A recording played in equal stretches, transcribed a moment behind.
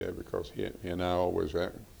because he and I always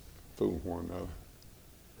act fool one another.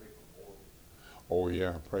 Oh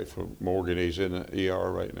yeah, pray for Morgan. He's in the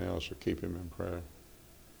ER right now, so keep him in prayer.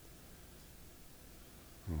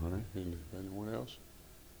 All right. Anyone else?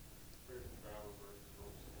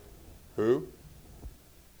 Who?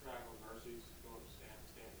 Traveling Mercies going to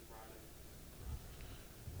Stanton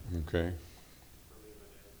Friday. Okay.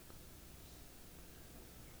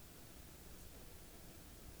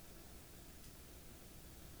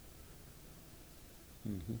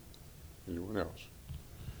 Anyone else?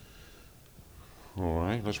 All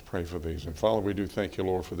right, let's pray for these. And Father, we do thank you,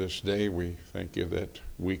 Lord, for this day. We thank you that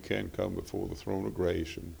we can come before the throne of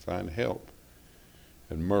grace and find help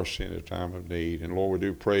and mercy in a time of need. And Lord, we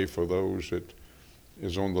do pray for those that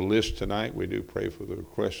is on the list tonight. We do pray for the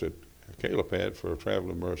request that Caleb had for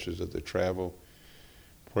traveling mercies as they travel.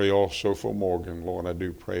 Pray also for Morgan. Lord, I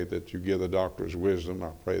do pray that you give the doctors wisdom. I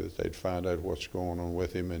pray that they'd find out what's going on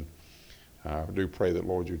with him. And I do pray that,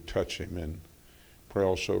 Lord, you touch him. And pray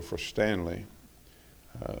also for Stanley.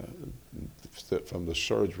 From the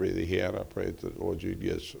surgery that he had, I pray that, Lord,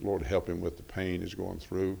 Lord, help him with the pain he's going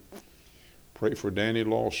through. Pray for Danny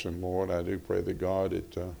Lawson, Lord. I do pray that God,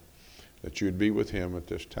 that you'd be with him at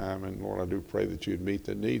this time. And Lord, I do pray that you'd meet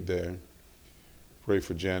the need there. Pray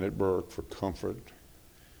for Janet Burke for comfort.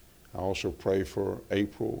 I also pray for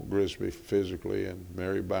April Grisby physically and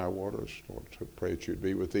Mary Bywaters. Lord, I pray that you'd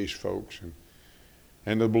be with these folks.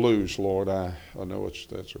 And the Blues, Lord, I know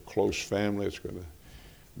that's a close family. It's going to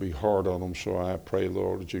be hard on them, so I pray,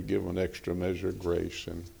 Lord, that you give them an extra measure of grace.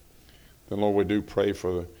 And then, Lord, we do pray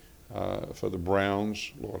for the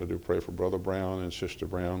Browns. Lord, I do pray for Brother Brown and Sister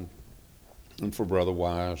Brown and for Brother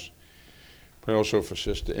Wise. Pray also for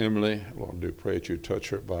Sister Emily. Lord, I do pray that you touch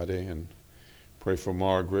her body, and pray for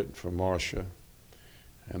Margaret, for Marcia.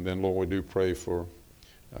 And then, Lord, we do pray for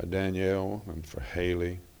Danielle and for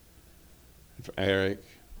Haley and for Eric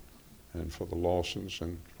and for the Lawsons,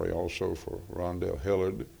 and pray also for Rondell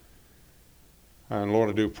Hillard. And Lord,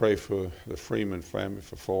 I do pray for the Freeman family,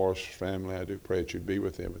 for Forrest's family. I do pray that you'd be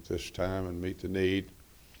with them at this time and meet the need.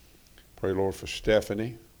 Pray, Lord, for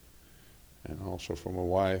Stephanie, and also for my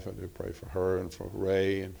wife. I do pray for her and for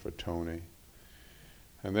Ray and for Tony.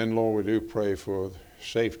 And then, Lord, we do pray for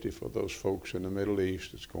safety for those folks in the Middle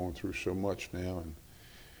East that's going through so much now. And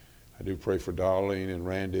I do pray for Darlene and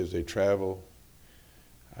Randy as they travel.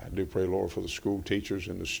 I do pray, Lord, for the school teachers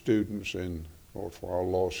and the students, and, Lord, for our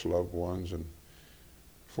lost loved ones, and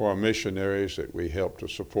for our missionaries that we help to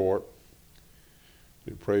support.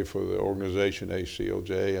 I do pray for the organization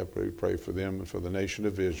ACLJ. I pray for them and for the nation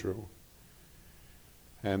of Israel.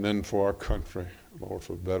 And then for our country, Lord,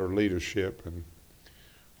 for better leadership. And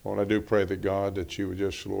Lord, I do pray that, God, that you would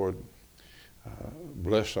just, Lord,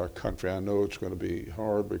 bless our country. I know it's going to be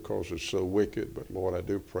hard because it's so wicked, but Lord, I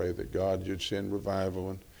do pray that, God, you'd send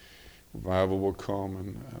revival, and revival will come,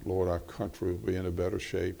 and Lord, our country will be in a better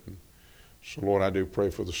shape. And so, Lord, I do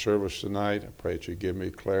pray for the service tonight. I pray that you give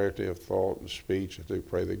me clarity of thought and speech. I do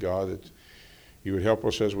pray that, God, that you would help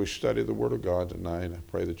us as we study the Word of God tonight. I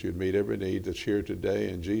pray that you'd meet every need that's here today.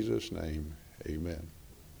 In Jesus' name, amen.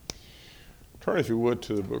 Turn, if you would,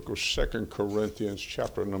 to the book of 2 Corinthians,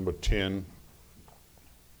 chapter number 10.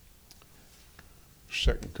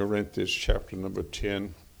 2 Corinthians, chapter number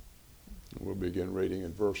 10. We'll begin reading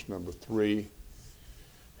in verse number 3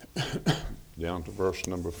 down to verse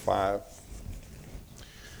number 5.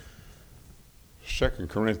 2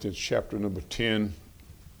 Corinthians, chapter number 10,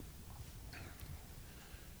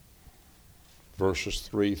 verses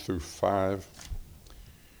 3 through 5.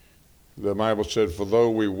 The Bible said, "For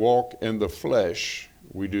though we walk in the flesh,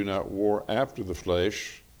 we do not war after the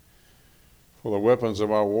flesh. For the weapons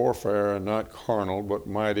of our warfare are not carnal, but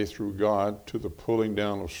mighty through God to the pulling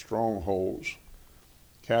down of strongholds,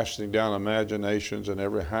 casting down imaginations and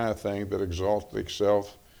every high thing that exalts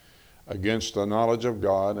itself against the knowledge of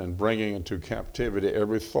God, and bringing into captivity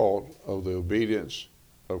every thought of the obedience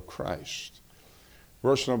of Christ."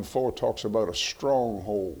 Verse number 4 talks about a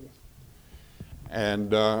stronghold.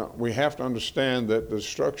 And we have to understand that the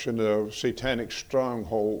destruction of satanic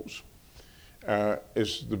strongholds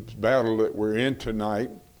is the battle that we're in tonight.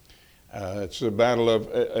 It's the battle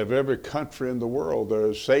of every country in the world.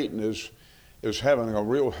 Satan is having a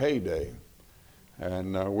real heyday.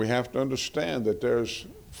 And we have to understand that there's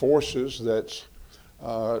forces that's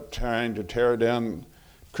trying to tear down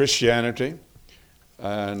Christianity.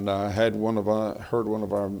 And I heard one of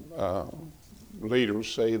our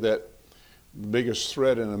leaders say that the biggest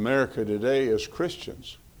threat in America today is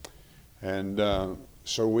Christians. And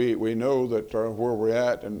so we know that where we're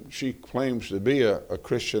at, and she claims to be a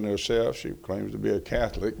Christian herself. She claims to be a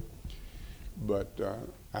Catholic. But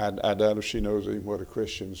I doubt if she knows even what a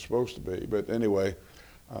Christian is supposed to be. But anyway,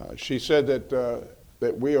 she said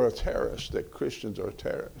that we are terrorists, that Christians are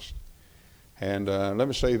terrorists. And let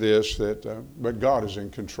me say this, but God is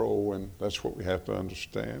in control, and that's what we have to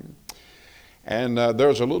understand. And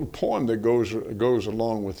there's a little poem that goes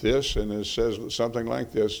along with this, and it says something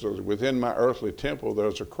like this: within my earthly temple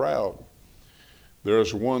there's a crowd.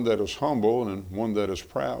 There's one that is humble and one that is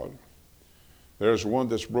proud. There's one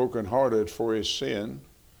that's brokenhearted for his sin.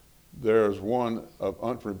 There's one of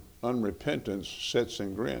unrepentance sits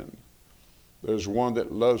and grins. There's one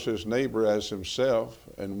that loves his neighbor as himself,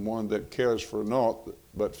 and one that cares for naught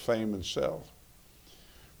but fame and self.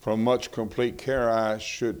 From much complete care I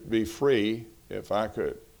should be free if I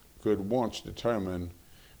could once determine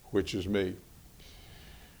which is me.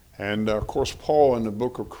 And of course, Paul in the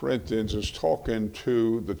book of Corinthians is talking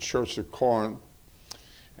to the church of Corinth,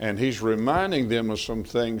 and he's reminding them of some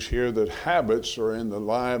things here, that habits are in the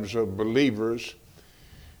lives of believers.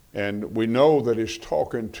 And we know that he's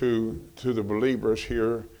talking to the believers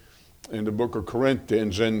here in the book of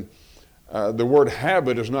Corinthians. And the word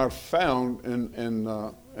habit is not found in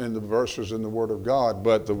the verses in the Word of God,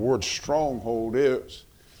 but the word stronghold is.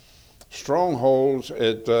 Strongholds,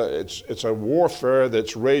 it's a warfare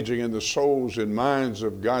that's raging in the souls and minds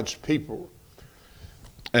of God's people.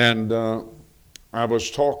 And I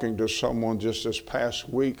was talking to someone just this past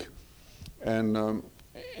week, and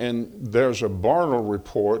there's a Barna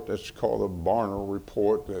report that's called a Barna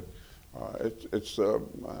report that it's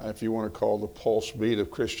if you want to call the pulse beat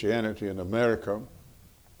of Christianity in America.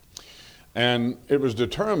 And it was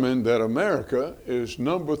determined that America is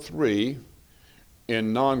number 3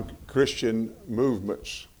 in non-Christian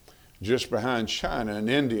movements, just behind China and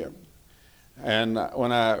India. And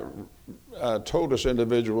when I told this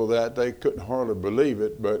individual that, they couldn't hardly believe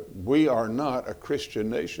it, but we are not a Christian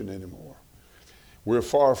nation anymore. We're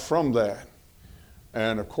far from that.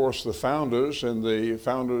 And of course, the founders and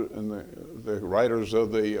the writers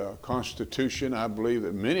of the Constitution, I believe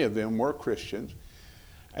that many of them were Christians.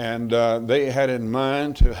 And they had in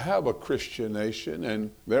mind to have a Christian nation.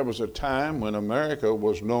 And there was a time when America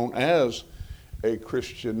was known as a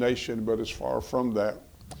Christian nation, but it's far from that.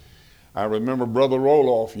 I remember Brother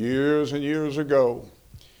Roloff years and years ago.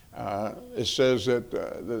 It says that,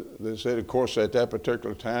 they said, of course, at that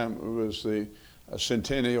particular time, it was the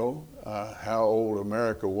centennial, how old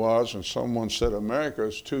America was. And someone said, America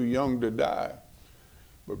is too young to die.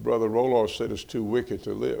 But Brother Roloff said it's too wicked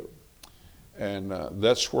to live. And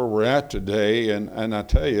that's where we're at today. And I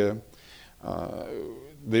tell you,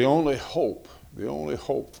 the only hope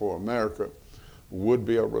for America would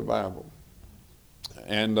be a revival.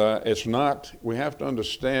 And it's not, we have to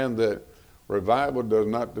understand that revival does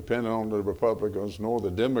not depend on the Republicans nor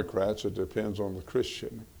the Democrats. It depends on the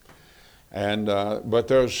Christian. And but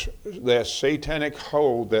there's that satanic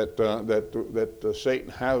hold that Satan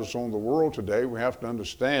has on the world today. We have to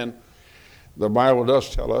understand. The Bible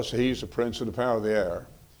does tell us he's the prince of the power of the air.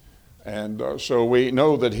 And so we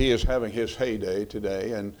know that he is having his heyday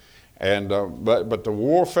today. But the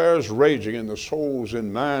warfare is raging in the souls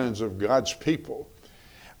and minds of God's people.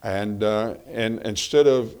 And instead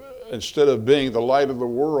of being the light of the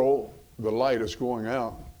world, the light is going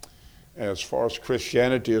out as far as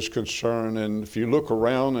Christianity is concerned. And if you look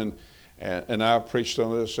around, and I preached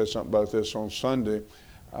on this, said something about this on Sunday,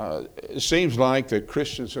 it seems like that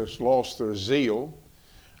Christians have lost their zeal.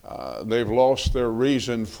 They've lost their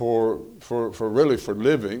reason for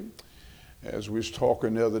living. As we was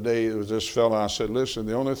talking the other day, there was this fellow, I said, listen,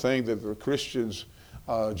 the only thing that the Christian's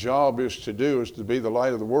job is to do is to be the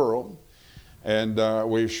light of the world. And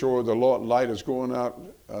we're sure the light is going out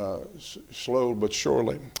slow but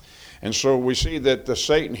surely. And so we see that the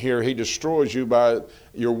Satan here, he destroys you by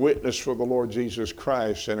your witness for the Lord Jesus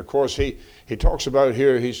Christ. And of course, he talks about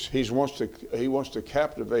here, he wants to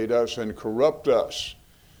captivate us and corrupt us.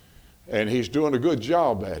 And he's doing a good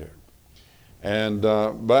job at it. And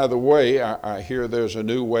by the way, I hear there's a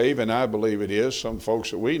new wave, and I believe it is. Some folks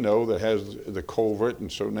that we know that has the covert.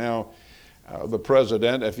 And so now the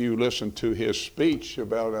president, if you listen to his speech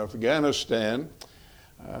about Afghanistan,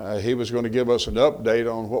 he was going to give us an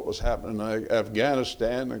update on what was happening in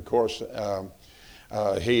Afghanistan. And of course,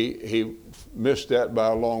 he missed that by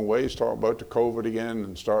a long ways, talking about the COVID again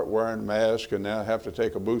and start wearing masks and now have to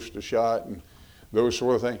take a booster shot and those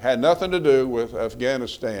sort of things. Had nothing to do with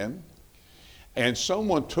Afghanistan. And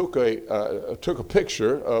someone took a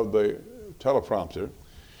picture of the teleprompter,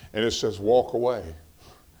 and it says, walk away.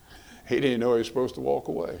 He didn't know he was supposed to walk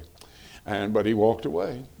away. But he walked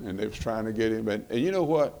away, and they was trying to get him. And you know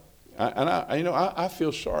what? I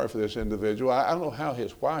feel sorry for this individual. I don't know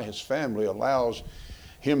why his family allows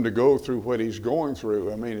him to go through what he's going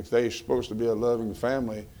through. I mean, if they're supposed to be a loving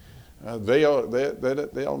family,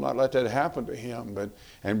 they'll not let that happen to him.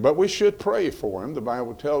 But we should pray for him. The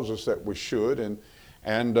Bible tells us that we should.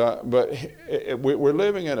 But we're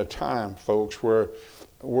living in a time, folks, where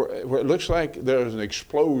it looks like there's an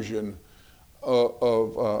explosion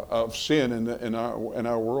of sin in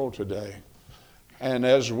our world today. And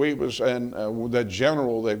as we was, and the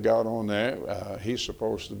general that got on there, he's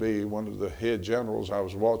supposed to be one of the head generals. I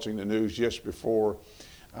was watching the news just before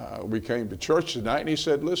we came to church tonight, and he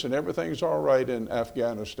said, listen, everything's all right in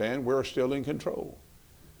Afghanistan. We're still in control.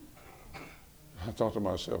 I thought to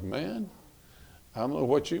myself, man, I don't know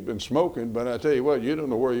what you've been smoking, but I tell you what, you don't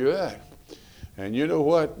know where you're at. And you know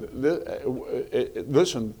what?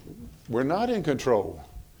 Listen, we're not in control.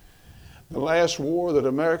 The last war that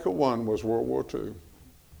America won was World War II.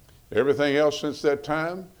 Everything else since that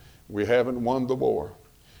time, we haven't won the war.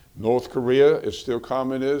 North Korea is still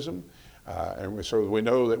communism, so we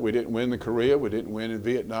know that we didn't win in Korea, we didn't win in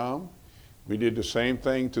Vietnam. We did the same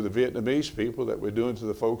thing to the Vietnamese people that we're doing to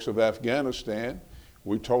the folks of Afghanistan.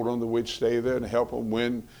 We told them that we'd stay there and help them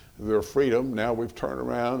win their freedom. Now we've turned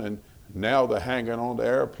around, and now they're hanging on to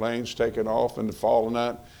airplanes, taking off and falling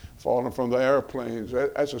from the airplanes.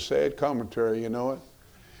 That's a sad commentary, you know it.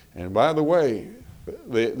 And by the way,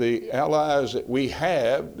 the allies that we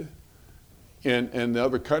have in the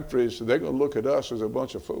other countries, they're going to look at us as a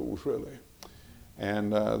bunch of fools, really.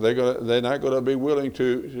 And they're not going to be willing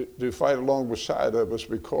to fight along beside of us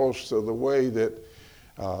because of the way that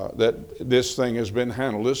this thing has been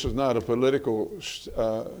handled. This is not a political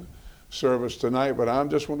service tonight, but I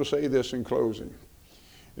just want to say this in closing,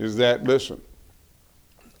 is that, listen,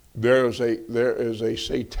 there is a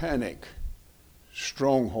satanic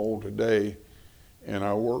stronghold today in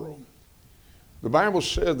our world. The Bible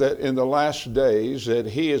said that in the last days that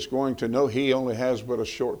he is going to know he only has but a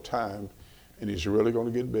short time, and he's really going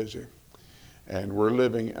to get busy. And we're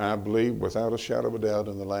living, I believe, without a shadow of a doubt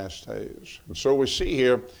in the last days. And so we see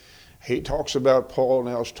here, he talks about, Paul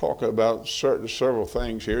now is talking about several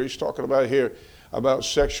things here. He's talking about here about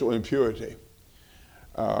sexual impurity.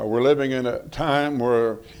 We're living in a time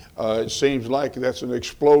where it seems like that's an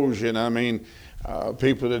explosion. I mean,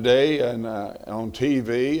 people today and on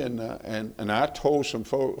TV, and I told some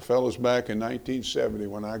fellas back in 1970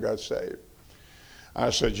 when I got saved, I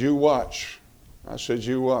said, you watch. I said,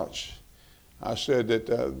 you watch. I said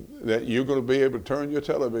that you're going to be able to turn your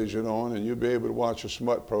television on and you'll be able to watch a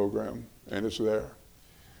smut program, and it's there.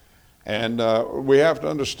 And we have to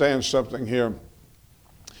understand something here.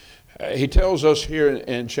 He tells us here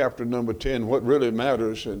in chapter number 10 what really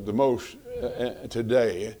matters the most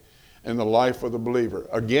today in the life of the believer.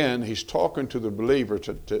 Again, he's talking to the believer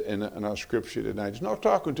in our scripture tonight. He's not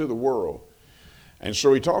talking to the world. And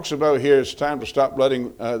so he talks about here it's time to stop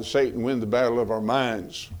letting Satan win the battle of our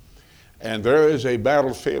minds. And there is a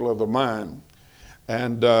battlefield of the mind.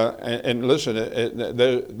 And listen,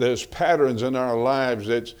 there's patterns in our lives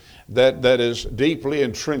that is deeply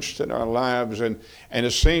entrenched in our lives, and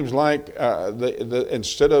it seems like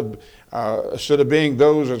instead of being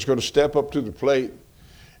those that's going to step up to the plate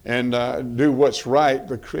and do what's right,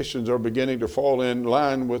 the Christians are beginning to fall in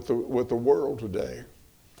line with the world today.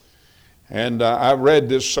 And I read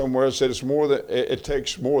this somewhere. It said it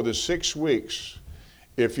takes more than 6 weeks.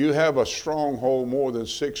 If you have a stronghold more than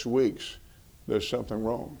 6 weeks, there's something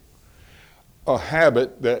wrong. A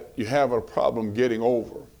habit that you have a problem getting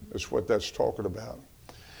over is what that's talking about.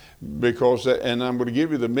 Because, and I'm going to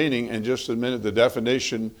give you the meaning in just a minute, the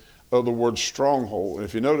definition of the word stronghold. And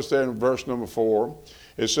if you notice there in verse number 4,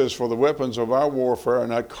 it says, for the weapons of our warfare are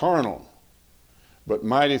not carnal, but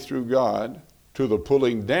mighty through God to the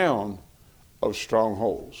pulling down of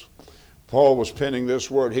strongholds. Paul was penning this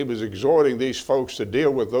word. He was exhorting these folks to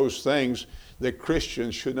deal with those things that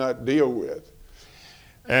Christians should not deal with.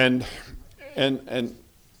 And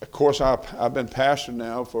of course, I've been pastor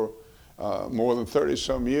now for more than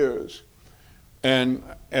 30-some years. And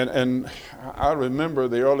I remember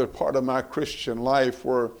the early part of my Christian life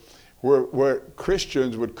where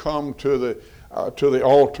Christians would come to the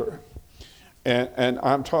altar. And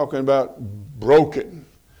I'm talking about broken.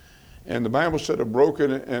 And the Bible said a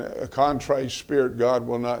broken and a contrite spirit God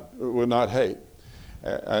will not hate.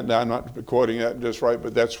 And I'm not quoting that just right,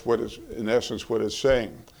 but that's what is in essence what it's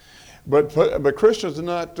saying. But Christians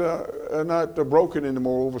are not broken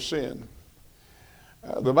anymore over sin.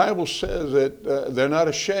 The Bible says that they're not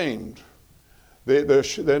ashamed.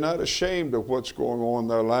 They're not ashamed of what's going on in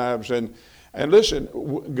their lives. And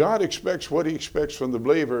listen, God expects what he expects from the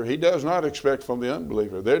believer. He does not expect from the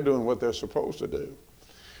unbeliever. They're doing what they're supposed to do.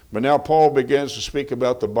 But now Paul begins to speak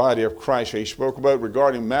about the body of Christ. He spoke about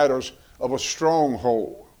regarding matters of a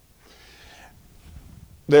stronghold.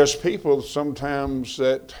 There's people sometimes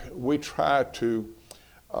that we try to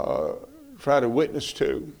witness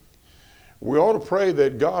to. We ought to pray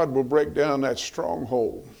that God will break down that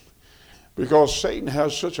stronghold, because Satan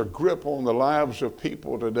has such a grip on the lives of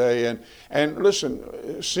people today. And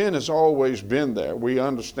listen, sin has always been there. We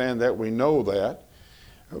understand that. We know that.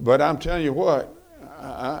 But I'm telling you what,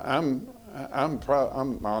 I know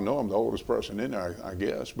I'm the oldest person in there, I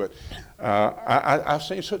guess, but I've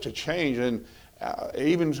seen such a change. And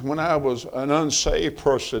even when I was an unsaved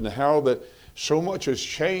person, how that so much has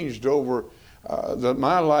changed over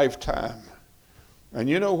my lifetime. And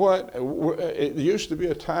you know what? It used to be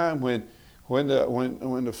a time when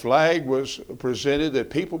the flag was presented, that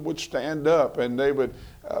people would stand up and they would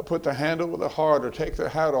put their hand over their heart or take their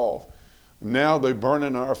hat off. Now they're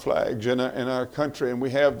burning our flags in our country, and we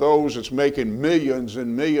have those that's making millions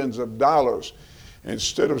and millions of dollars.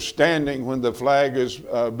 Instead of standing when the flag is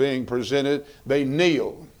being presented, they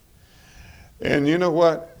kneel. And you know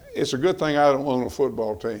what? It's a good thing I don't own a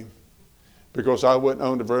football team, because I wouldn't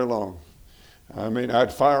own it very long. I mean,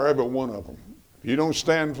 I'd fire every one of them. If you don't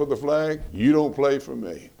stand for the flag, you don't play for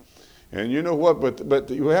me. And you know what? But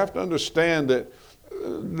you have to understand that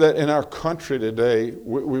in our country today,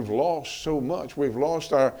 we've lost so much. We've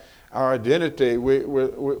lost our identity. We've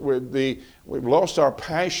lost our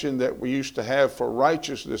passion that we used to have for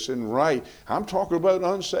righteousness and right. I'm talking about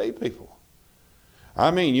unsaved people. I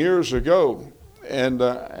mean, years ago, and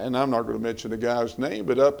I'm not going to mention the guy's name,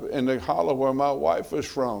 but up in the hollow where my wife was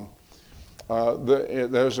from,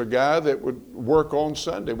 there's a guy that would work on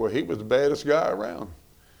Sunday. Well, he was the baddest guy around.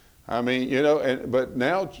 I mean, you know, but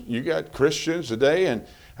now you got Christians today, and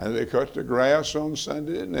they cut the grass on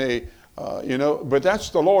Sunday, and they, you know, but that's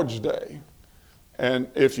the Lord's day. And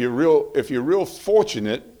if you're real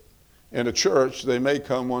fortunate in a church, they may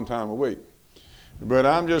come one time a week. But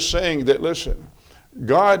I'm just saying that, listen,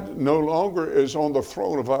 God no longer is on the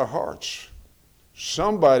throne of our hearts.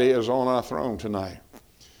 Somebody is on our throne tonight.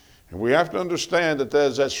 And we have to understand that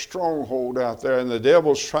there's that stronghold out there, and the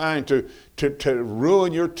devil's trying to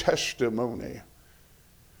ruin your testimony.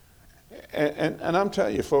 And I'm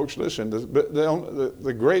telling you, folks, listen,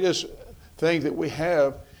 the greatest thing that we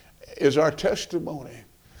have is our testimony.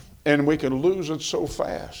 And we can lose it so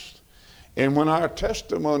fast. And when our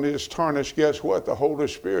testimony is tarnished, guess what? The Holy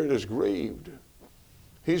Spirit is grieved.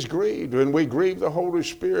 He's grieved. When we grieve the Holy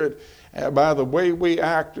Spirit by the way we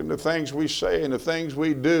act and the things we say and the things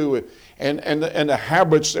we do and the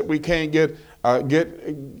habits that we can't get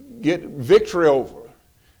victory over.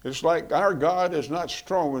 It's like our God is not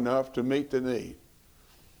strong enough to meet the need.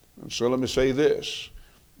 And so let me say this.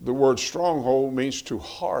 The word stronghold means to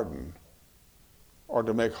harden or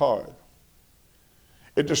to make hard.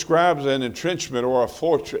 It describes an entrenchment or a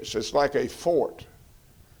fortress. It's like a fort.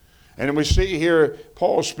 And we see here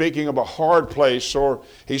Paul speaking of a hard place, or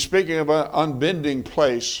he's speaking of an unbending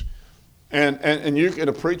place. And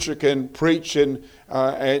a preacher can preach and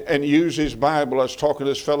use his Bible. I was talking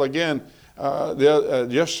to this fellow again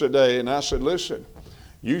yesterday, and I said, listen,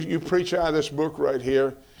 you preach out of this book right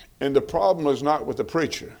here, and the problem is not with the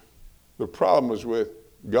preacher. The problem is with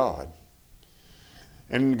God.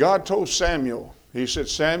 And God told Samuel, he said,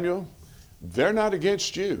 Samuel, they're not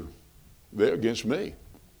against you. They're against me.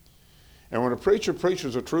 And when a preacher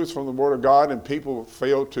preaches the truth from the Word of God and people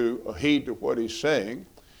fail to heed to what he's saying,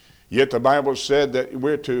 yet the Bible said that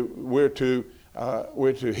we're to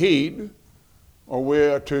heed, or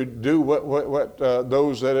we're to do what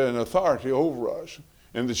those that are in authority over us.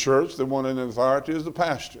 In the church, the one in authority is the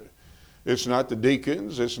pastor. It's not the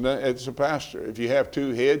deacons, it's the pastor. If you have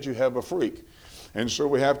two heads, you have a freak. And so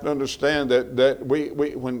we have to understand that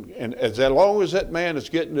as long as that man is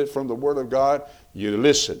getting it from the Word of God, you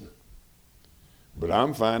listen. But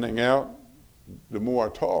I'm finding out the more I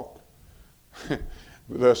talk, the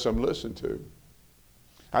less I'm listened to.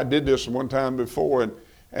 I did this one time before,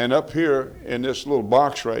 and up here in this little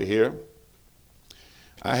box right here,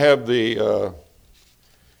 I have the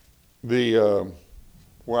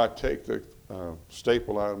where I take the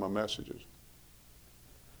staple out of my messages.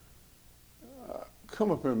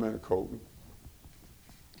 Come up here a minute, Colton.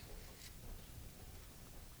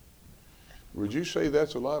 Would you say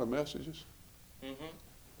that's a lot of messages? Mm-hmm.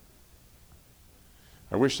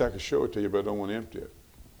 I wish I could show it to you, but I don't want to empty it.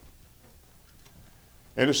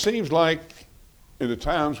 And it seems like in the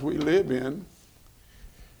times we live in,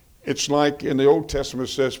 it's like in the Old Testament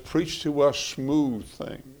it says, preach to us smooth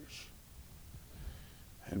things.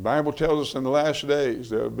 And the Bible tells us in the last days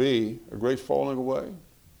there will be a great falling away.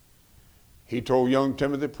 He told young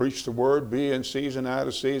Timothy, preach the word, be in season, out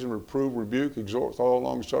of season, reprove, rebuke, exhort with all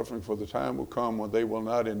long suffering, for the time will come when they will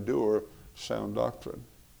not endure sound doctrine.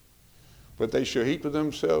 But they shall heap to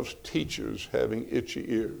themselves teachers having itchy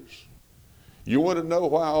ears. You want to know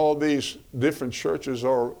why all these different churches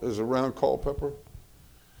is around Culpeper?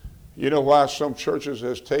 You know why some churches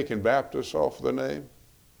has taken Baptists off the name?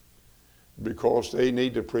 Because they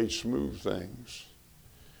need to preach smooth things.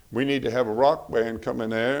 We need to have a rock band come in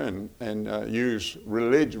there and use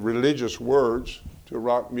religious words to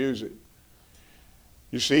rock music.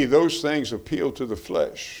 You see, those things appeal to the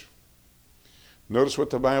flesh. Notice what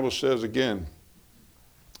the Bible says again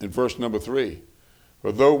in verse number 3.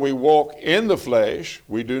 For though we walk in the flesh,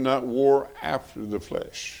 we do not war after the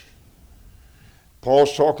flesh.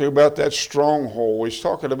 Paul's talking about that stronghold. He's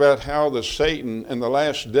talking about how the Satan in the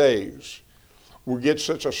last days will get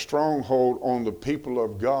such a stronghold on the people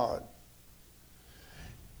of God.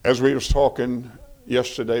 As we was talking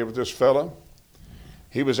yesterday with this fella,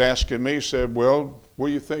 he was asking me, he said, well, what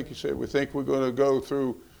do you think? He said, we think we're going to go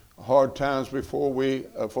through hard times before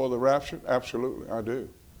the rapture? Absolutely, I do.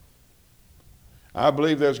 I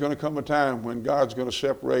believe there's going to come a time when God's going to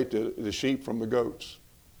separate the sheep from the goats.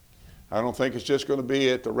 I don't think it's just going to be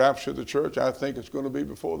at the rapture of the church. I think it's going to be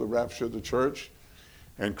before the rapture of the church.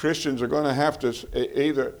 And Christians are going to have to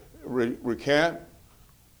either recant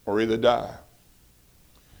or either die.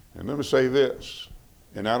 And let me say this,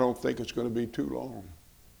 and I don't think it's going to be too long,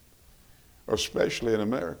 especially in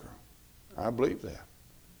America. I believe that.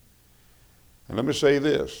 And let me say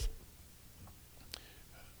this.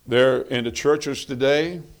 There in the churches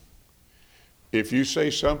today, if you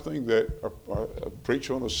say something that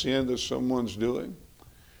preach on a sin that someone's doing,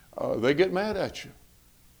 they get mad at you.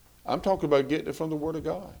 I'm talking about getting it from the Word of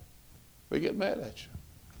God. They get mad at you.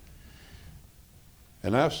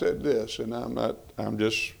 And I've said this, and I'm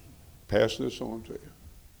just passing this on to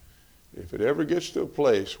you. If it ever gets to a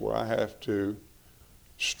place where I have to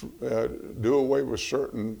do away with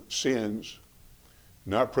certain sins,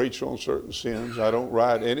 not preach on certain sins, I don't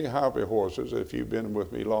ride any hobby horses. If you've been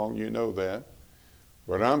with me long, you know that.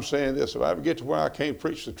 But I'm saying this, if I ever get to where I can't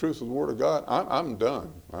preach the truth of the Word of God, I'm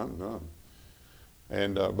done. I'm done.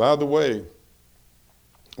 And by the way,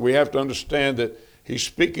 we have to understand that he's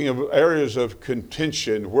speaking of areas of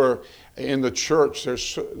contention where in the church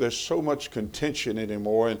there's so much contention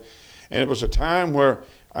anymore. And it was a time where,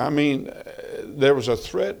 there's a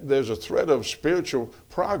threat of spiritual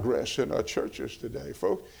progress in our churches today,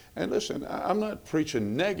 folks. And listen, I'm not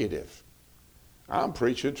preaching negative. I'm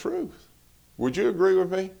preaching truth. Would you agree with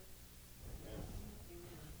me?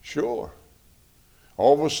 Sure.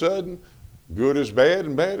 All of a sudden, good is bad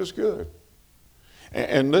and bad is good.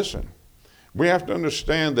 And listen, we have to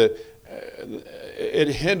understand that it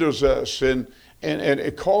hinders us and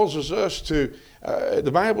it causes us to,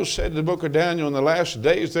 the Bible said in the book of Daniel, in the last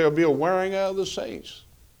days there will be a wearing out of the saints.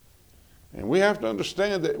 And we have to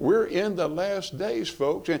understand that we're in the last days,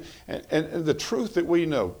 folks. And the truth that we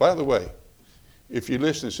know, by the way, if you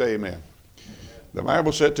listen, say amen. The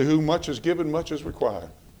Bible said, to whom much is given, much is required.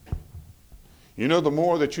 You know, the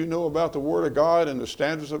more that you know about the Word of God and the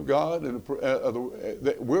standards of God, and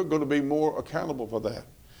we're going to be more accountable for that.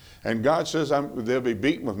 And God says they'll be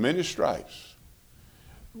beaten with many stripes.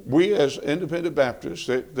 We as independent Baptists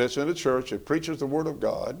that's in the church that preaches the Word of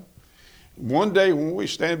God, one day when we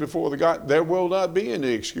stand before the God, there will not be any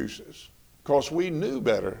excuses because we knew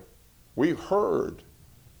better. We heard,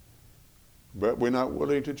 but we're not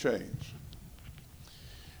willing to change.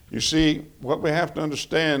 You see, what we have to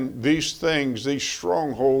understand, these things, these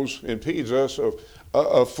strongholds impedes us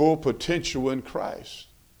of full potential in Christ.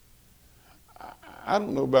 I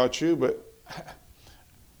don't know about you, but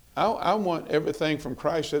I want everything from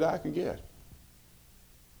Christ that I can get.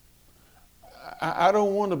 I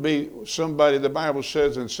don't want to be somebody, the Bible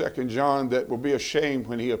says in 2 John, that will be ashamed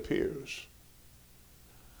when he appears.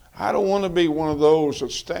 I don't want to be one of those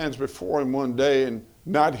that stands before him one day and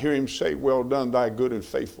not hear him say, well done, thy good and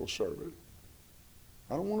faithful servant.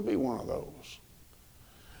 I don't want to be one of those.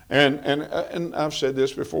 And I've said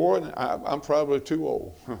this before, and I'm probably too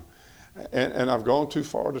old. and I've gone too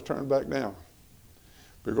far to turn back now.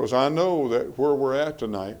 Because I know that where we're at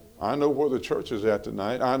tonight, I know where the church is at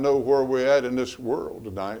tonight, I know where we're at in this world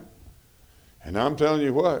tonight. And I'm telling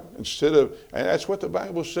you what, and that's what the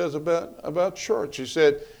Bible says about church. He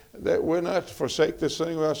said that we're not to forsake this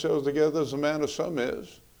thing of ourselves together as a man of some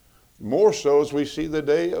is, more so as we see the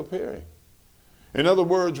day appearing. In other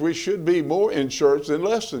words, we should be more in church than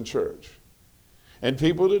less than church. And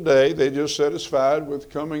people today, they're just satisfied with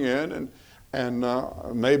coming in and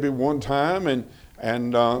maybe one time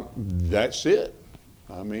and that's it.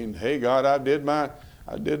 I mean, hey, God, I did my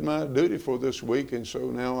duty for this week, and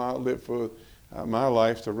so now I'll live for my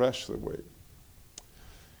life the rest of the week.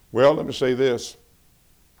 Well, let me say this.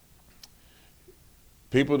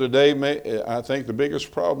 People today, I think the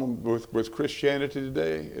biggest problem with Christianity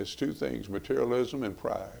today is two things: materialism and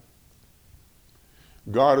pride.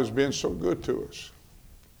 God has been so good to us.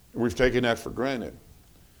 We've taken that for granted.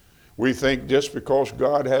 We think just because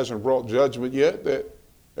God hasn't brought judgment yet that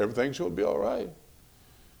everything's going to be all right.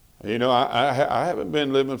 You know, I haven't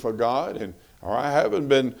been living for God, or I haven't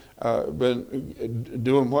been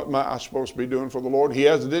doing what I'm supposed to be doing for the Lord. He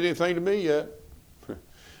hasn't did anything to me yet.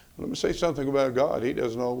 Let me say something about God. He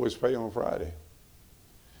doesn't always pay on Friday.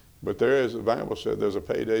 But the Bible said there's a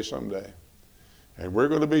payday someday. And we're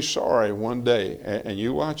going to be sorry one day. And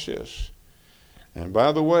you watch this. And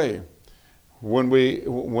by the way,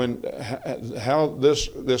 how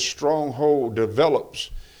this stronghold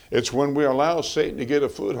develops, it's when we allow Satan to get a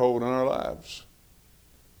foothold in our lives.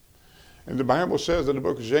 And the Bible says in the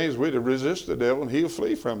book of James, we're to resist the devil and he'll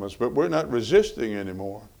flee from us. But we're not resisting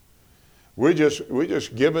anymore. We're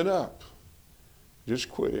just giving up, just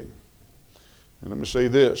quitting. And let me say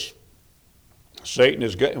this: Satan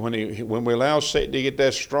is when we allow Satan to get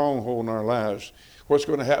that stronghold in our lives, what's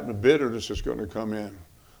going to happen? Bitterness is going to come in,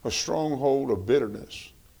 a stronghold of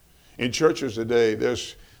bitterness. In churches today,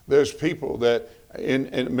 there's people that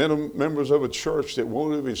members of a church that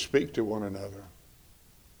won't even speak to one another.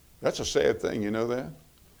 That's a sad thing, you know that?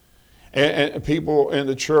 And people in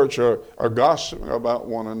the church are gossiping about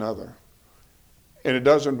one another. And it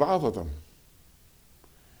doesn't bother them.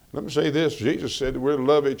 Let me say this. Jesus said we're to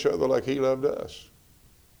love each other like he loved us.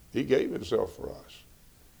 He gave himself for us.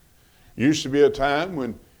 Used to be a time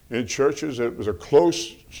when in churches it was a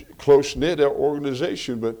close-knit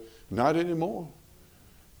organization, but not anymore.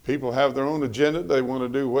 People have their own agenda. They want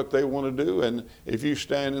to do what they want to do, and if you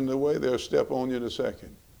stand in the way, they'll step on you in a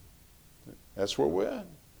second. That's where we're at.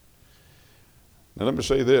 Now let me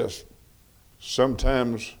say this.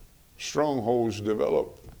 Sometimes strongholds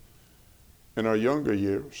develop in our younger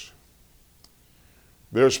years.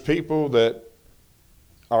 There's people that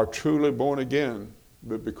are truly born again,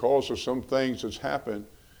 but because of some things that's happened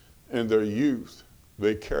in their youth,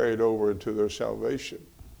 they carry it over into their salvation.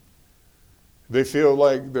 They feel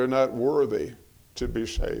like they're not worthy to be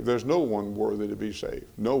saved. There's no one worthy to be saved.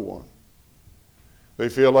 No one. They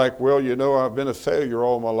feel like, well, you know, I've been a failure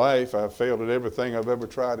all my life. I've failed at everything I've ever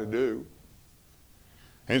tried to do.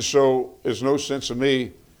 And so there's no sense of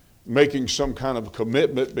me making some kind of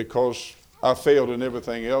commitment because I failed in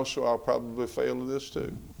everything else, so I'll probably fail in this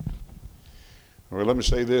too. Well, let me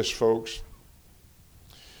say this, folks.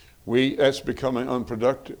 That's becoming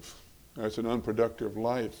unproductive. That's an unproductive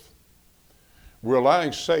life. We're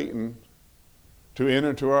allowing Satan to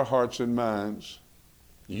enter into our hearts and minds,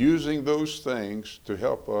 using those things to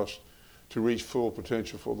help us to reach full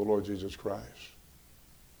potential for the Lord Jesus Christ.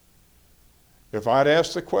 If I'd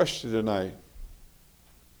ask the question tonight,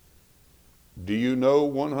 do you know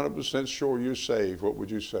 100% sure you're saved, what would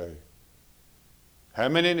you say? How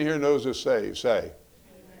many in here knows they're saved? Say. Amen.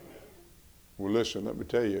 Well, listen, let me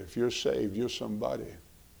tell you, if you're saved, you're somebody.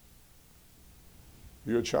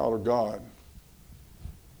 You're a child of God.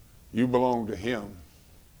 You belong to him.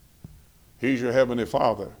 He's your heavenly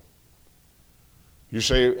Father. You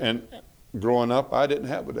say, and growing up, I didn't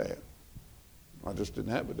have a dad. I just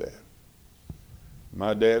didn't have a dad.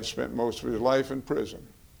 My dad spent most of his life in prison.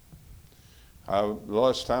 The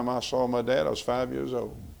last time I saw my dad, I was 5 years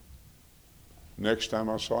old. Next time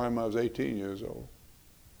I saw him, I was 18 years old.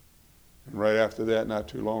 And right after that, not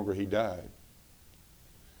too longer, he died.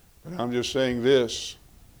 But I'm just saying this,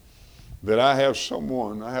 that I have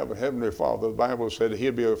a heavenly Father. The Bible said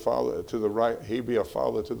he'll be a father to the right, he'll be a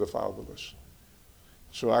father to the fatherless.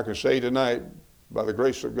 So I can say tonight, by the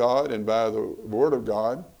grace of God and by the word of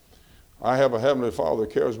God, I have a heavenly Father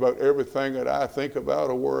that cares about everything that I think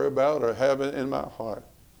about or worry about or have in my heart.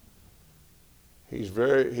 He's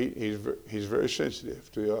very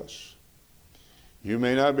sensitive to us. You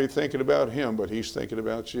may not be thinking about him, but he's thinking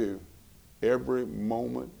about you every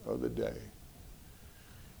moment of the day.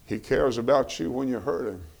 He cares about you when you're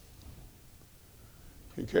hurting.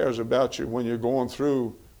 He cares about you when you're going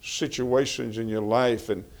through situations in your life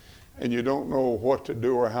and you don't know what to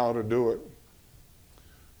do or how to do it.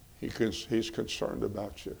 He's concerned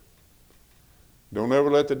about you. Don't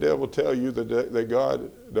ever let the devil tell you that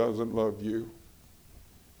God doesn't love you,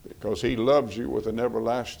 because he loves you with an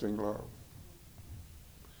everlasting love.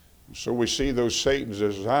 So we see those Satan's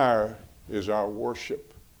desire is our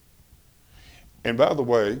worship. And by the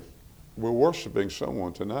way, we're worshiping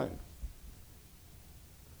someone tonight.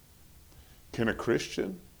 Can a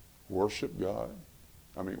Christian worship God?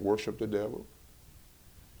 Worship the devil?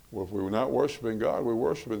 Well, if we're not worshiping God, we're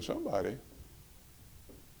worshiping somebody.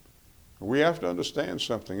 We have to understand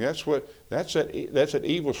something. That's an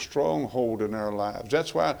evil stronghold in our lives.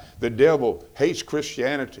 That's why the devil hates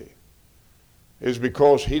Christianity, is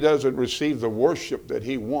because he doesn't receive the worship that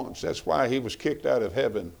he wants. That's why he was kicked out of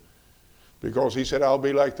heaven, because he said, I'll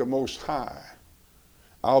be like the Most High.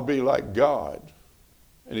 I'll be like God.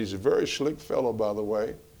 And he's a very slick fellow, by the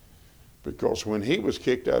way, because when he was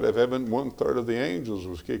kicked out of heaven, 1/3 of the angels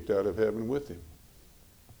was kicked out of heaven with him.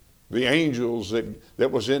 The angels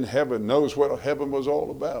that was in heaven knows what heaven was all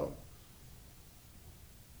about.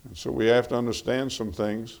 And so we have to understand some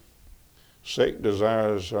things. Satan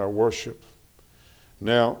desires our worship.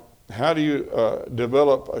 Now, how do you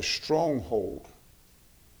develop a stronghold?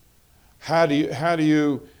 How do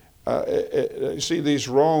you see these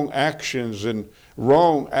wrong actions and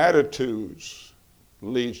wrong attitudes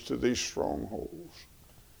leads to these strongholds?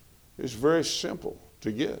 It's very simple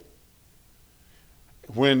to get.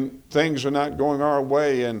 When things are not going our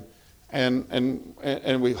way and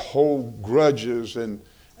we hold grudges and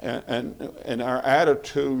our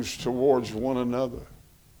attitudes towards one another.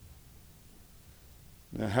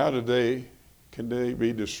 Now, how can they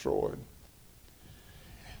be destroyed?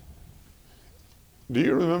 Do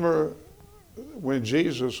you remember when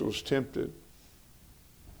Jesus was tempted?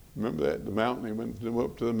 Remember that, the mountain, he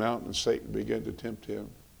went up to the mountain and Satan began to tempt him.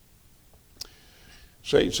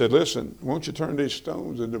 Satan said, listen, won't you turn these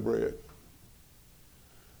stones into bread?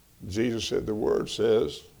 Jesus said, the word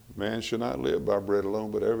says, man shall not live by bread alone,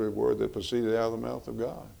 but every word that proceeded out of the mouth of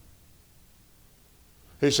God.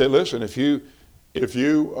 He said, listen, if you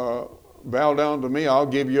bow down to me, I'll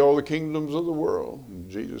give you all the kingdoms of the world. And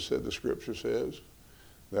Jesus said, the scripture says,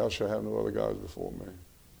 thou shalt have no other gods before me.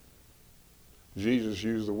 Jesus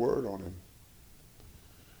used the word on him.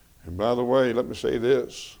 And by the way, let me say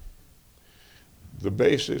this. The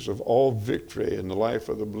basis of all victory in the life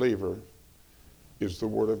of the believer is the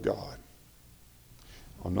Word of God.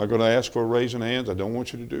 I'm not going to ask for a raise in hands. I don't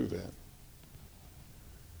want you to do that.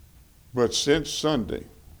 But since Sunday,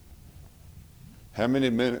 how many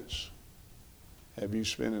minutes have you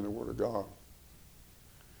spent in the Word of God?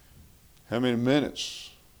 How many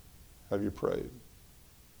minutes have you prayed?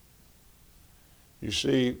 You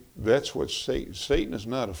see, that's what Satan is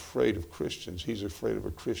not afraid of Christians. He's afraid of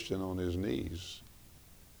a Christian on his knees.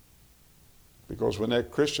 Because when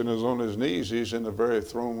that Christian is on his knees, he's in the very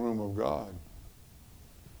throne room of God.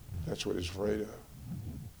 That's what he's afraid of.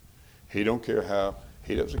 He doesn't care how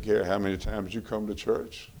many times you come to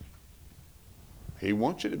church. He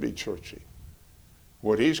wants you to be churchy.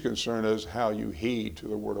 What he's concerned is how you heed to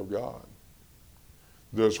the Word of God.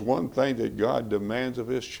 There's one thing that God demands of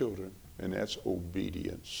his children, and that's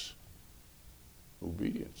obedience.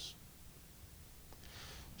 Obedience.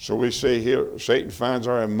 So we say here, Satan finds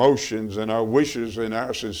our emotions and our wishes and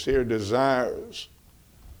our sincere desires.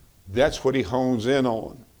 That's what he hones in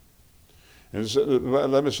on. And so,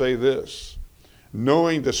 let me say this.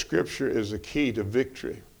 Knowing the Scripture is the key to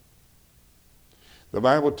victory. The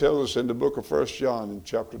Bible tells us in the book of 1 John in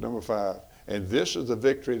chapter number 5, and this is the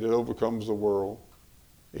victory that overcomes the world,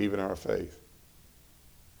 even our faith.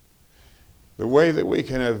 The way that we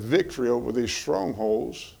can have victory over these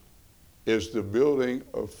strongholds is the building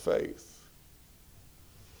of faith.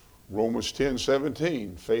 Romans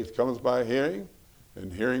 10:17, faith cometh by hearing,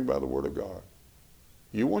 and hearing by the Word of God.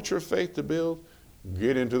 You want your faith to build?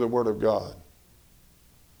 Get into the Word of God.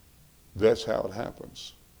 That's how it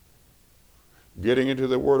happens. Getting into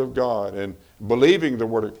the Word of God and believing the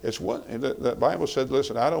Word. And the Bible said,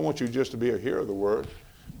 listen, I don't want you just to be a hearer of the Word,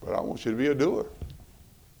 but I want you to be a doer.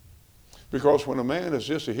 Because when a man is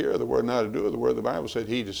just a hearer of the Word, not a doer of the Word, the Bible said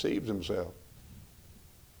he deceives himself.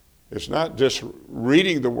 It's not just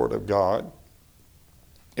reading the Word of God.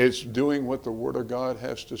 It's doing what the Word of God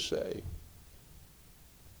has to say.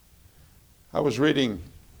 I was reading,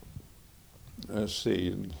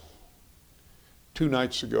 2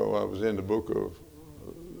 nights ago, I was in the book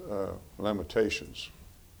of Lamentations.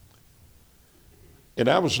 And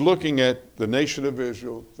I was looking at the nation of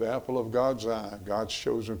Israel, the apple of God's eye, God's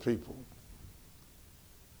chosen people.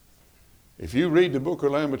 If you read the book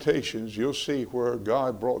of Lamentations, you'll see where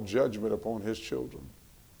God brought judgment upon his children.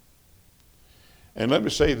 And let me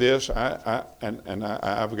say this,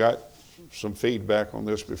 I've got some feedback on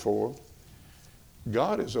this before.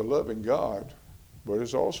 God is a loving God, but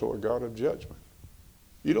is also a God of judgment.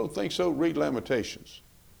 You don't think so? Read Lamentations.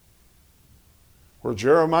 Where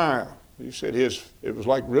Jeremiah, he said it was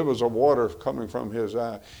like rivers of water coming from his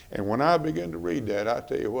eye. And when I began to read that, I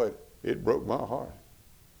tell you what, it broke my heart.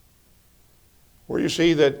 where you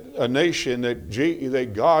see that a nation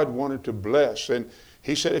that God wanted to bless. And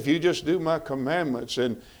he said, if you just do my commandments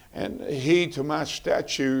and heed to my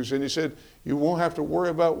statutes, and he said, you won't have to worry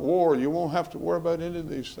about war. You won't have to worry about any of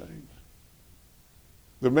these things.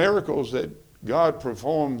 The miracles that God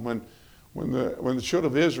performed when the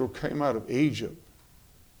children of Israel came out of Egypt,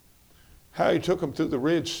 how he took them through the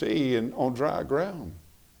Red Sea and on dry ground.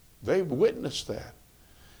 They witnessed that.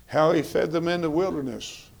 How he fed them in the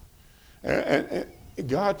wilderness. And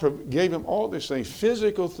God gave them all these things,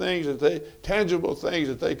 physical things, tangible things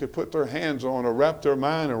that they could put their hands on or wrap their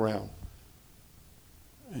mind around.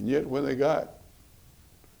 And yet when they got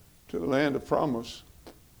to the land of promise,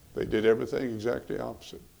 they did everything exactly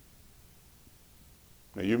opposite.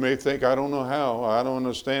 Now you may think, I don't know how, I don't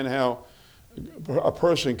understand how a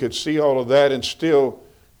person could see all of that and still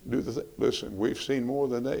do the thing. Listen, we've seen more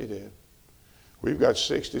than they did. We've got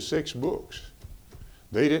 66 books.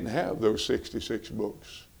 They didn't have those 66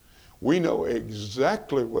 books. We know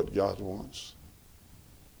exactly what God wants,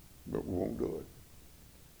 but we won't do it.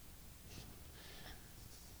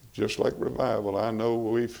 Just like revival, I know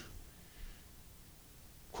we've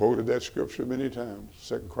quoted that scripture many times,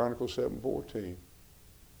 2 Chronicles 7:14,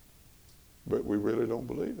 but we really don't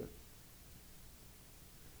believe it.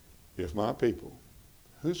 If my people,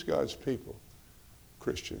 who's God's people?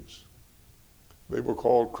 Christians. They were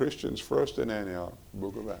called Christians first in Antioch, the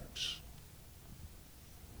book of Acts.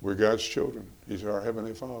 We're God's children. He's our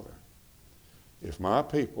Heavenly Father. If my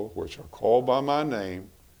people, which are called by my name,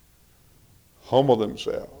 humble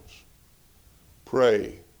themselves,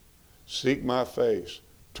 pray, seek my face,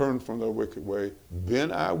 turn from their wicked way,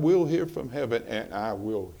 then I will hear from heaven and I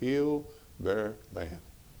will heal their land.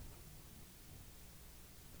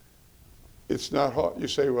 It's not hard. You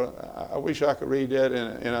say, well, I wish I could read that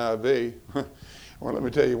in NIV. Well, let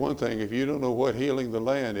me tell you one thing. If you don't know what healing the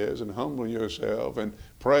land is and humbling yourself and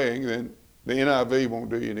praying, then the NIV won't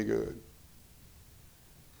do you any good.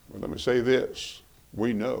 Well, let me say this.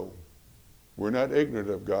 We know. We're not ignorant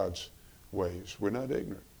of God's ways. We're not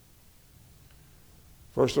ignorant.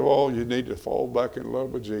 First of all, you need to fall back in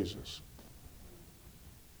love with Jesus.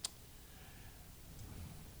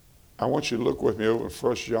 I want you to look with me over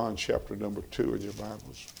 1 John chapter number 2 in your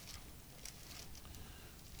Bibles.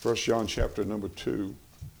 1 John chapter number 2.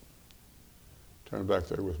 Turn back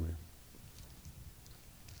there with me.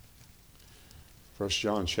 1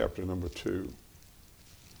 John chapter number 2.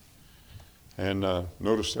 And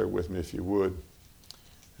notice there with me, if you would,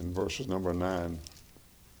 in verses number 9.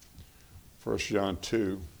 1 John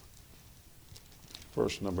 2,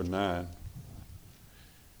 verse number 9.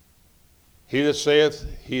 He that saith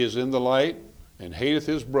he is in the light and hateth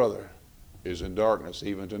his brother is in darkness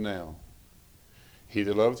even to now. He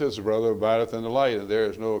that loveth his brother abideth in the light, and there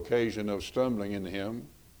is no occasion of stumbling in him.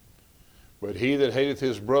 But he that hateth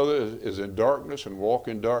his brother is in darkness, and walk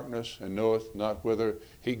in darkness, and knoweth not whither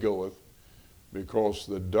he goeth, because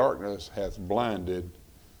the darkness hath blinded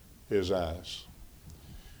his eyes.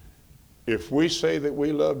 If we say that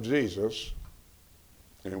we love Jesus,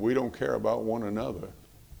 and we don't care about one another,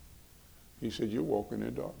 he said, you're walking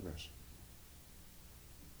in darkness.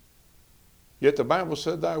 Yet the Bible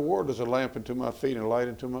said, thy word is a lamp unto my feet and a light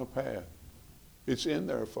unto my path. It's in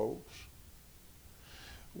there, folks.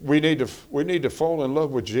 We need to fall in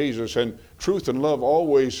love with Jesus, and truth and love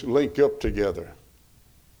always link up together.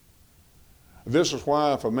 This is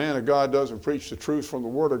why if a man of God doesn't preach the truth from the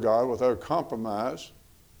Word of God without compromise,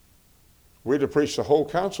 we're to preach the whole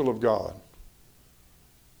counsel of God.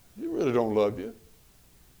 He really don't love you.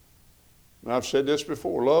 And I've said this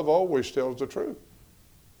before, love always tells the truth.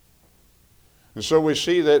 And so we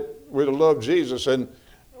see that we're to love Jesus, and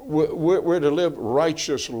we're to live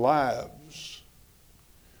righteous lives.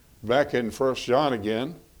 Back in 1 John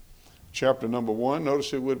again, chapter number 1,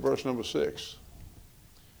 notice it with verse number 6.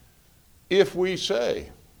 If we say,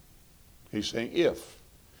 he's saying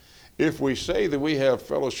if we say that we have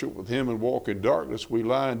fellowship with him and walk in darkness, we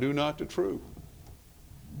lie and do not the truth.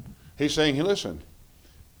 He's saying, hey, listen,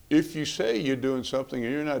 if you say you're doing something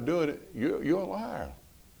and you're not doing it, you're a liar.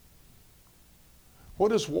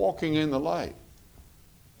 What is walking in the light?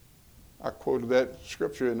 I quoted that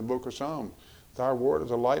scripture in the book of Psalms. Thy word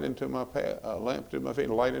is a light into my path, a lamp to my feet,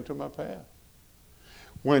 a light into my path.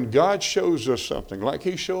 When God shows us something, like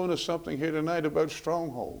he's showing us something here tonight about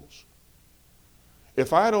strongholds,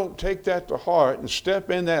 if I don't take that to heart and step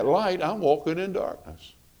in that light, I'm walking in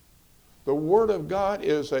darkness. The Word of God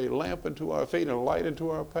is a lamp unto our feet and a light unto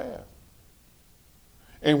our path.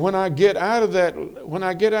 And when I get out of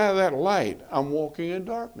that light, I'm walking in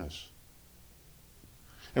darkness.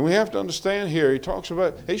 And we have to understand here,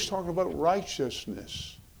 he's talking about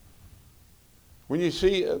righteousness. When you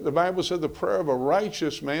see, the Bible said the prayer of a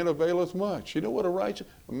righteous man availeth much. You know what a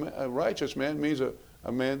righteous man means?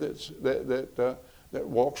 A man that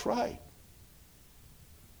walks right.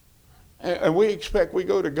 And we expect, we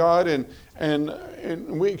go to God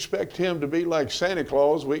and we expect him to be like Santa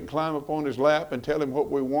Claus. We can climb up on his lap and tell him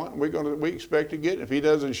what we want, and we expect to get it. If he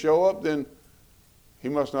doesn't show up, then he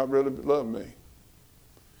must not really love me.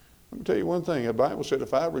 Let me tell you one thing. The Bible said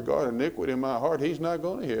if I regard iniquity in my heart, he's not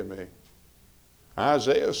going to hear me.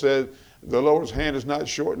 Isaiah said, the Lord's hand is not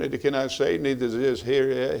shortened that he cannot save, neither is his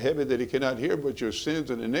ear heavy that he cannot hear, but your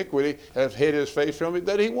sins and iniquity have hid his face from me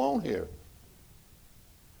that he won't hear.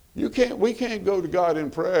 We can't go to God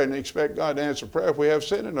in prayer and expect God to answer prayer if we have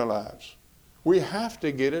sin in our lives. We have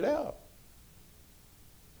to get it out.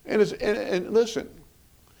 And listen,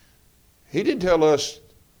 he didn't tell us,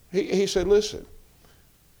 he said, listen,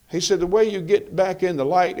 he said the way you get back in the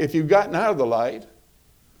light, if you've gotten out of the light,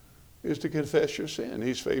 is to confess your sin.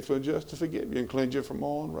 He's faithful and just to forgive you and cleanse you from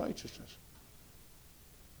all unrighteousness.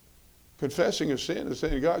 Confessing your sin is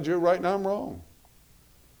saying, God, you're right and I'm wrong.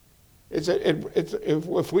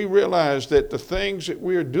 If we realize that the things that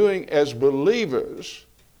we are doing as believers,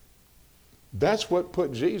 that's what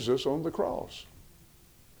put Jesus on the cross.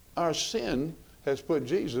 Our sin has put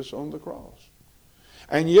Jesus on the cross.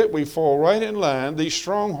 And yet we fall right in line. These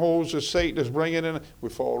strongholds that Satan is bringing in, we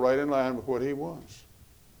fall right in line with what he wants.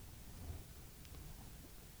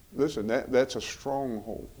 Listen, that's a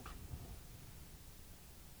stronghold.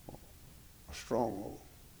 A stronghold.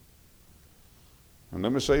 And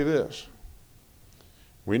let me say this.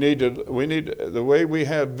 We need the way we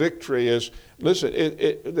have victory is, listen,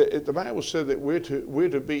 the Bible said that we're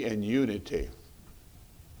to be in unity.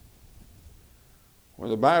 When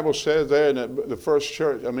the Bible says there in the first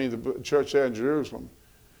church, the church there in Jerusalem,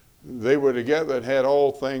 they were together and had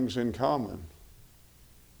all things in common.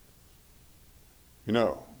 You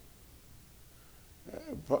know,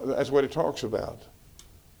 that's what he talks about.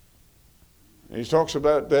 And he talks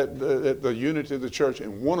about that the unity of the church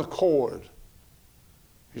in one accord.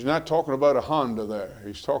 He's not talking about a Honda there.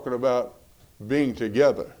 He's talking about being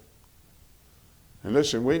together. And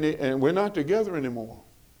listen, we're not together anymore.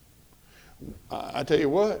 I tell you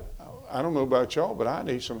what, I don't know about y'all, but I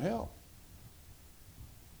need some help.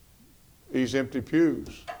 These empty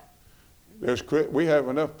pews. We have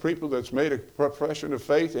enough people that's made a profession of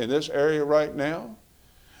faith in this area right now.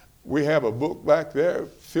 We have a book back there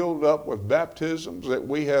filled up with baptisms that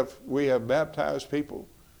we have baptized people,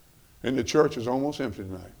 and the church is almost empty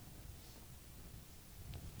tonight.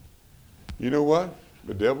 You know what?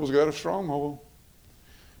 The devil's got a stronghold,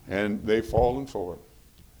 and they've fallen for it.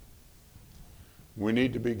 We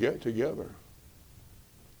need to get together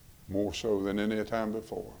more so than any time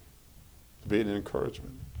before, to be an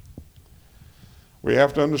encouragement. We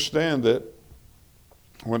have to understand that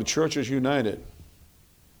when a church is united,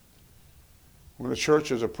 when a church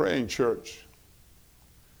is a praying church,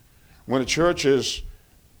 when a church is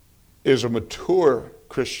a mature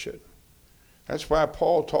Christian, that's why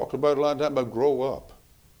Paul talked about a lot of time about grow up.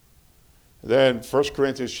 Then 1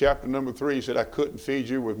 Corinthians chapter number 3, he said, I couldn't feed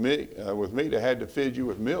you with meat. I had to feed you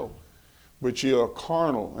with milk. But you are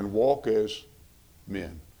carnal and walk as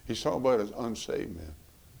men. He's talking about as unsaved men.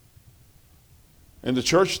 In the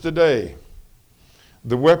church today,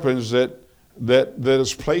 the weapons that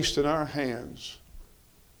is placed in our hands,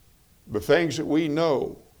 the things that we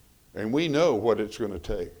know, and we know what it's going to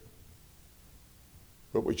take,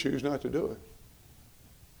 but we choose not to do it.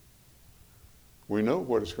 We know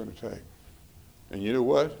what it's going to take. And you know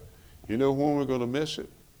what? You know when we're going to miss it?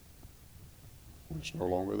 When it's no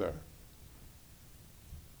longer there.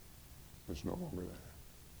 It's no longer there.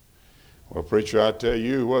 Well, preacher, I tell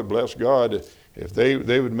you what, bless God, if they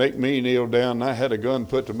would make me kneel down and I had a gun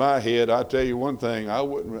put to my head, I tell you one thing, I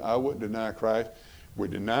wouldn't deny Christ. We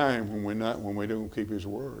deny him when we don't keep his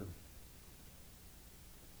word.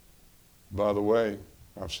 By the way,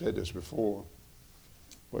 I've said this before,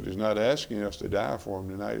 but he's not asking us to die for him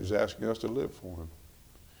tonight. He's asking us to live for him.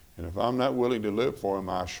 And if I'm not willing to live for him,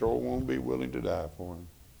 I sure won't be willing to die for him.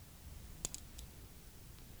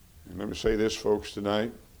 And let me say this, folks,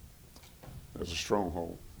 tonight. There's a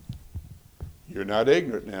stronghold. You're not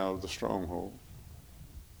ignorant now of the stronghold.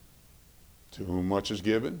 To whom much is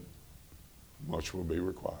given, much will be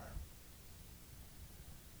required.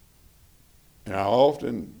 And I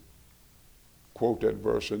often quote that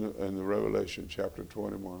verse in the Revelation chapter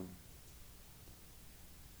 21.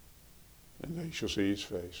 And they shall see his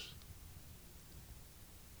face.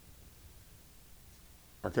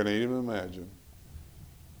 I can't even imagine.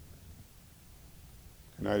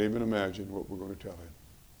 Cannot even imagine what we're going to tell him.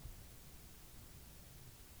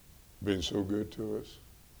 been so good to us.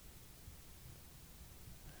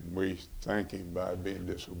 And we thank him by being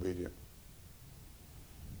disobedient.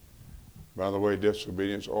 By the way,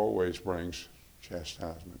 disobedience always brings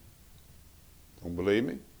chastisement. Don't believe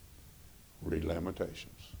me? Read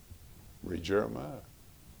Lamentations. Read Jeremiah.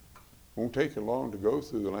 Won't take you long to go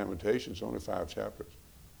through the Lamentations, only 5 chapters.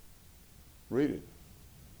 Read it.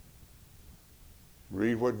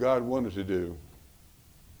 Read what God wanted to do.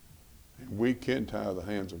 And we can tie the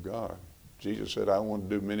hands of God. Jesus said, I want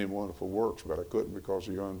to do many wonderful works, but I couldn't because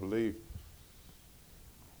of your unbelief.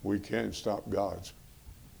 We can stop God's.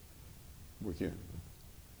 We can.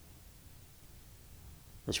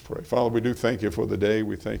 Let's pray. Father, we do thank you for the day.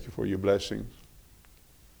 We thank you for your blessings.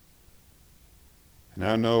 And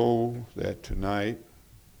I know that tonight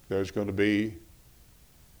there's going to be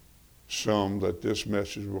some that this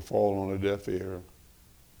message will fall on a deaf ear.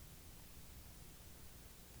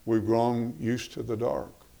 We've grown used to the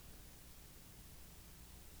dark.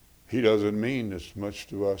 He doesn't mean as much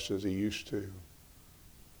to us as he used to.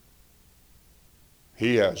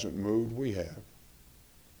 He hasn't moved, we have.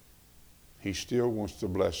 He still wants to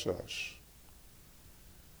bless us.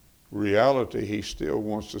 Reality, he still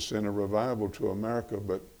wants to send a revival to America,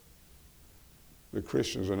 but the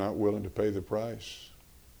Christians are not willing to pay the price.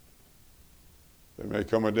 There may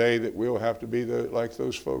come a day that we'll have to be like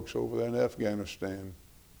those folks over there in Afghanistan,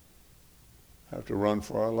 have to run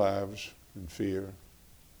for our lives in fear.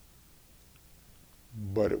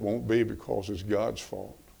 But it won't be because it's God's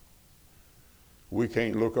fault. We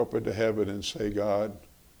can't look up into heaven and say, God,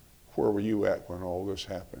 where were you at when all this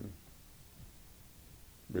happened?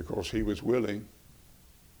 Because he was willing,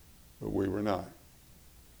 but we were not.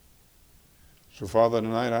 So, Father,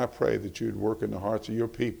 tonight I pray that you'd work in the hearts of your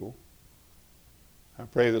people. I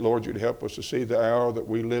pray that, Lord, you'd help us to see the hour that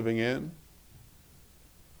we're living in.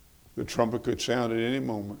 The trumpet could sound at any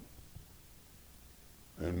moment,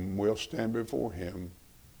 and we'll stand before him,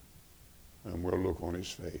 and we'll look on his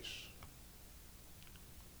face.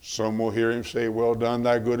 Some will hear him say, well done,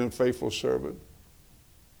 thy good and faithful servant.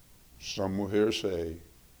 Some will hear say,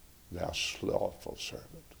 thou slothful servant.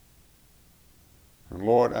 And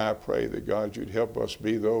Lord, I pray that, God, you'd help us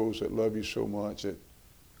be those that love you so much that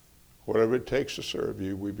whatever it takes to serve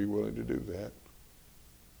you, we'd be willing to do that.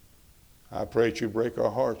 I pray that you break our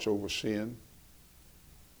hearts over sin.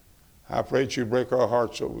 I pray that you break our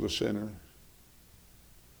hearts over the sinner.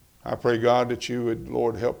 I pray, God, that you would,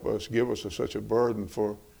 Lord, help us, give us such a burden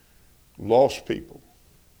for lost people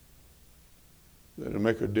that it'll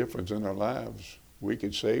make a difference in our lives. We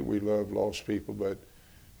could say we love lost people, but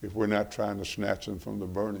if we're not trying to snatch them from the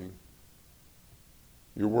burning,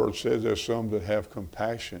 your word says there's some that have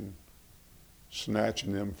compassion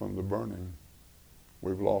snatching them from the burning.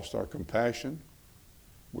 We've lost our compassion,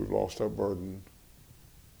 we've lost our burden,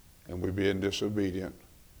 and we're being disobedient.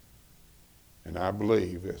 And I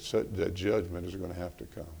believe that judgment is going to have to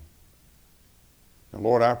come. And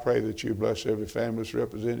Lord, I pray that you bless every family that's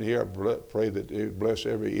represented here. I pray that you bless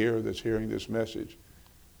every ear that's hearing this message.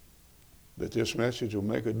 That this message will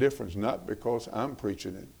make a difference, not because I'm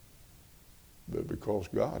preaching it, but because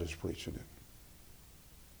God is preaching it.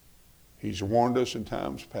 He's warned us in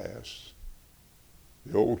times past.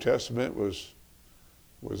 The Old Testament was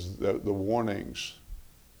the warnings.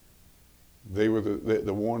 They were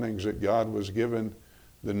the warnings that God was giving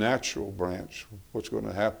the natural branch, what's going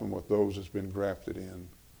to happen with those that's been grafted in.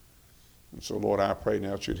 And so, Lord, I pray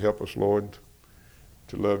now that you'd help us, Lord,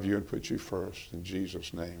 to love you and put you first. In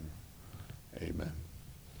Jesus' name, amen.